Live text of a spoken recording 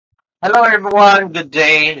Hello, everyone. Good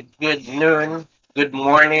day, good noon, good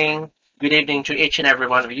morning, good evening to each and every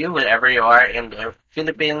one of you, wherever you are in the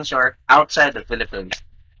Philippines or outside the Philippines.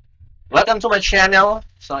 Welcome to my channel.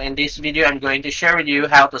 So, in this video, I'm going to share with you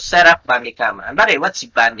how to set up Bandicam. And by the way, what's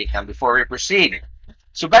Bandicam before we proceed?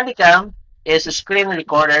 So, Bandicam is a screen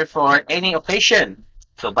recorder for any occasion.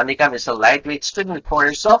 So, Bandicam is a lightweight screen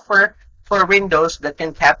recorder software for Windows that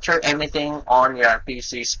can capture anything on your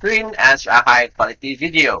PC screen as a high quality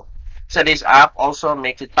video. So this app also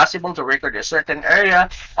makes it possible to record a certain area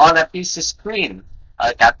on a PC screen.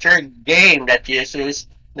 A capture game that uses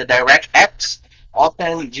the DirectX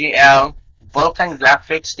OpenGL Vulkan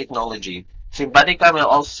graphics technology. Simbadica will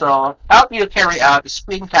also help you carry out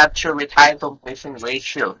screen capture with high completion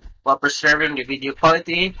ratio while preserving the video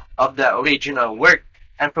quality of the original work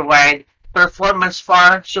and provide performance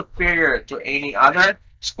far superior to any other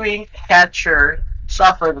screen capture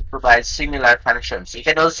software that provides similar functions. You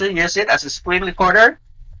can also use it as a screen recorder,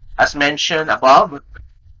 as mentioned above.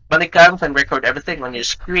 Bandicam can record everything on your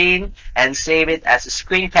screen and save it as a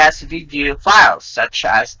screencast video files, such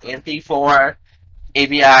as MP4,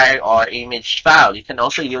 AVI, or image file. You can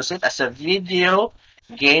also use it as a video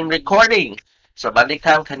game recording. So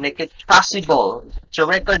Bandicam can make it possible to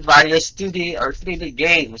record various 2D or 3D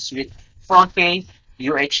games with 4K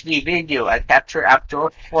UHD video and capture up to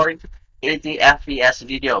 480 FPS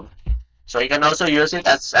video. So you can also use it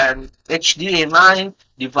as an HDMI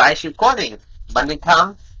device recording.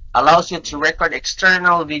 Bandicam allows you to record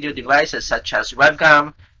external video devices such as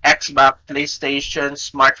webcam, Xbox, PlayStation,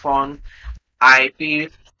 smartphone,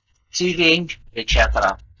 IP, TV,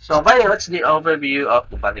 etc. So, by the way, what's the overview of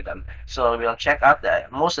the Bandicam? So, we'll check out the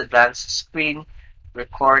most advanced screen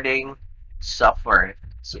recording software.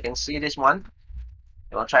 So, you can see this one.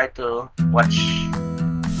 We'll try to watch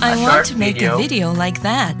I a want short to make a video. video like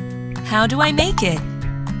that. How do I make it?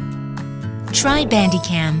 Try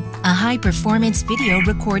Bandicam, a high-performance video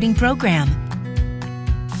recording program.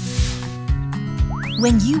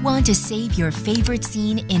 When you want to save your favorite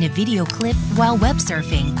scene in a video clip while web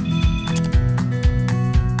surfing,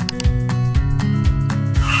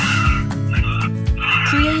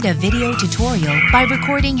 create a video tutorial by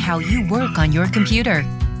recording how you work on your computer.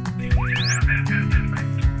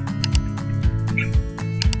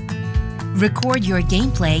 Record your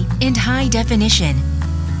gameplay in high definition.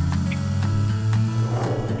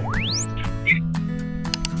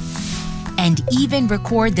 And even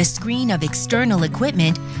record the screen of external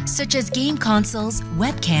equipment such as game consoles,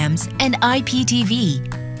 webcams, and IPTV.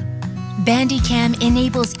 Bandicam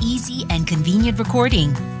enables easy and convenient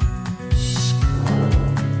recording.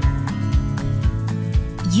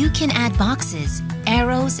 You can add boxes,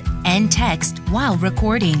 arrows, and text while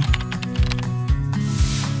recording.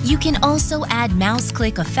 You can also add mouse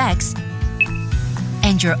click effects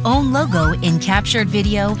and your own logo in captured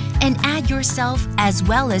video and add yourself as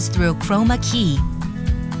well as through chroma key.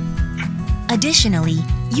 Additionally,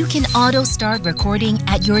 you can auto start recording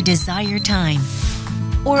at your desired time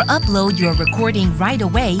or upload your recording right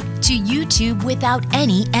away to YouTube without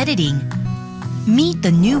any editing. Meet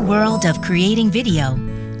the new world of creating video.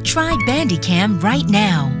 Try Bandicam right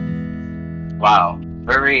now. Wow,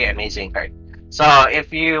 very amazing card. So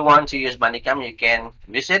if you want to use Bandicam, you can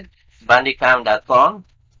visit bandicam.com,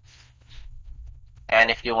 and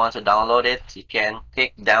if you want to download it, you can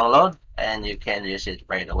click download and you can use it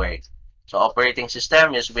right away. So operating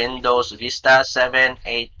system is Windows Vista 7,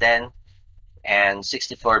 8, 10, and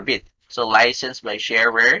 64-bit. So licensed by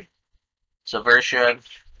shareware. So version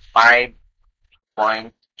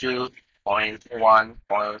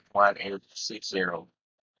 5.2.1.1860.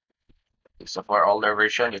 So for older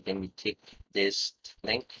version, you can click this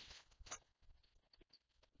link.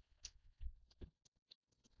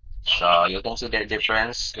 So you can see the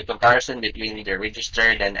difference, the comparison between the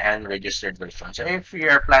registered and unregistered version. So if you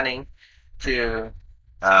are planning to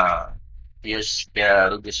use the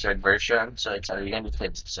registered version, so it's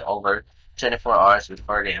unlimited, so over 24 hours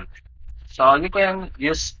recording. So you can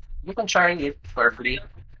try it for free.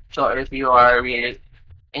 So if you are really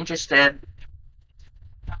interested,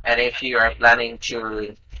 and if you are planning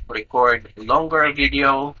to record longer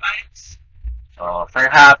video,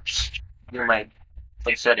 perhaps you might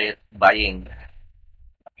consider buying.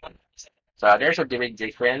 So there's a big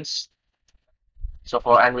difference. So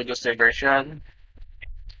for unregistered version,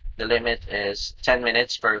 the limit is 10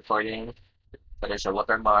 minutes per recording. So there's a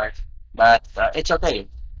watermark, but it's okay.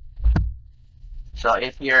 So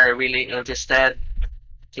if you're really interested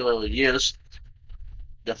to use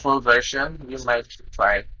the full version, you might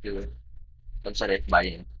try to consider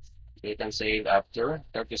buying. You can save up to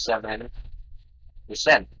 37%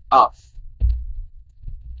 off.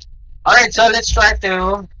 All right, so let's try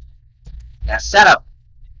to set up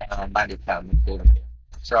Bandicam.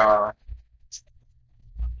 So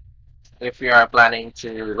if you are planning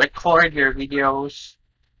to record your videos,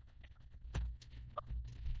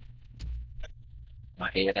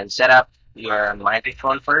 okay, you can set up your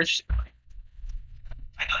microphone first.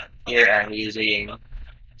 Here I'm using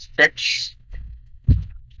Stitch.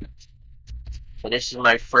 So this is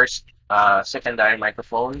my first secondary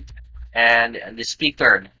microphone, and the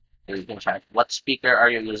speaker. You can check what speaker are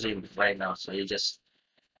you using right now. So you just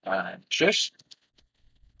choose,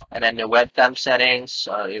 and then the webcam settings.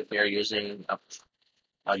 So if you're using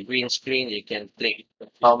a green screen, you can click the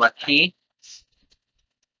comma key,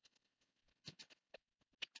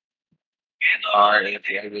 or if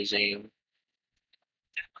you're using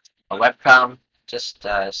a webcam, just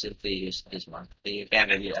simply use this one. Then you can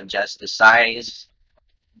really adjust the size.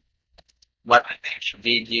 What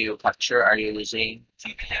video capture are you using?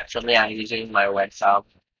 So me, I'm using my webcam,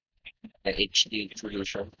 the HD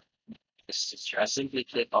resolution. Just simply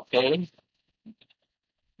click OK.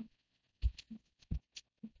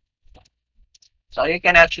 So you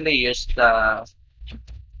can actually use the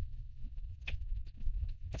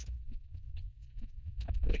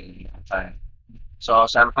so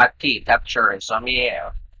some hotkey capture. So me,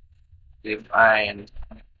 if I'm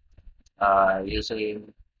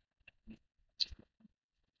using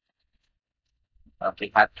the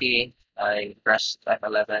hotkey, I press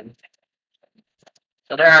F11.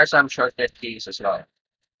 So there are some shortcut keys as well.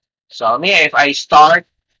 So me, if I start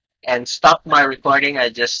and stop my recording, I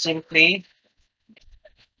just simply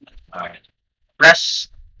uh, press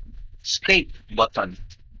escape button.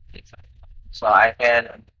 So I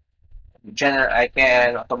can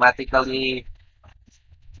automatically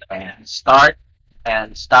start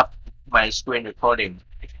and stop my screen recording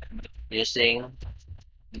using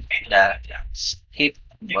the skip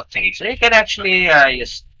button. So you can actually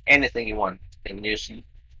use anything you want. You can use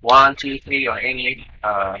 1, 2, 3, or any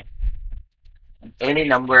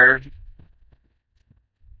number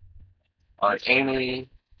or any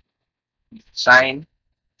sign,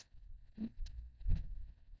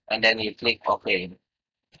 and then you click OK.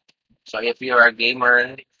 So if you're a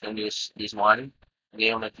gamer, you can use this one,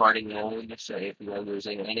 game recording mode. So if you're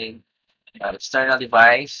using any external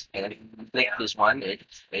device, and click this one,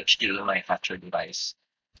 it's HDMI capture device.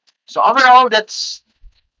 So overall, that's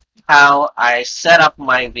how I set up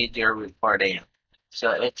my video recording.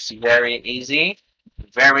 So it's very easy,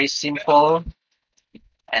 very simple,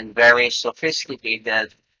 and very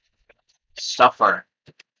sophisticated software.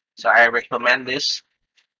 So I recommend this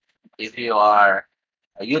if you are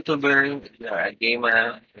a YouTuber, if you are a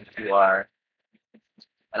gamer, if you are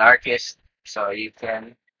an artist, so you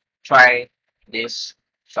can try this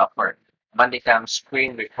software, Bandicam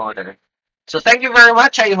Screen Recorder. So thank you very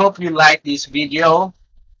much. I hope you like this video.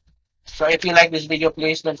 So if you like this video,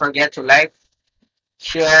 please don't forget to like,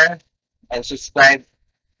 share, and subscribe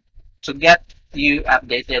to get you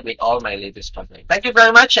updated with all my latest content. Thank you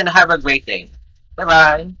very much and have a great day.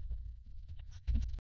 Bye-bye.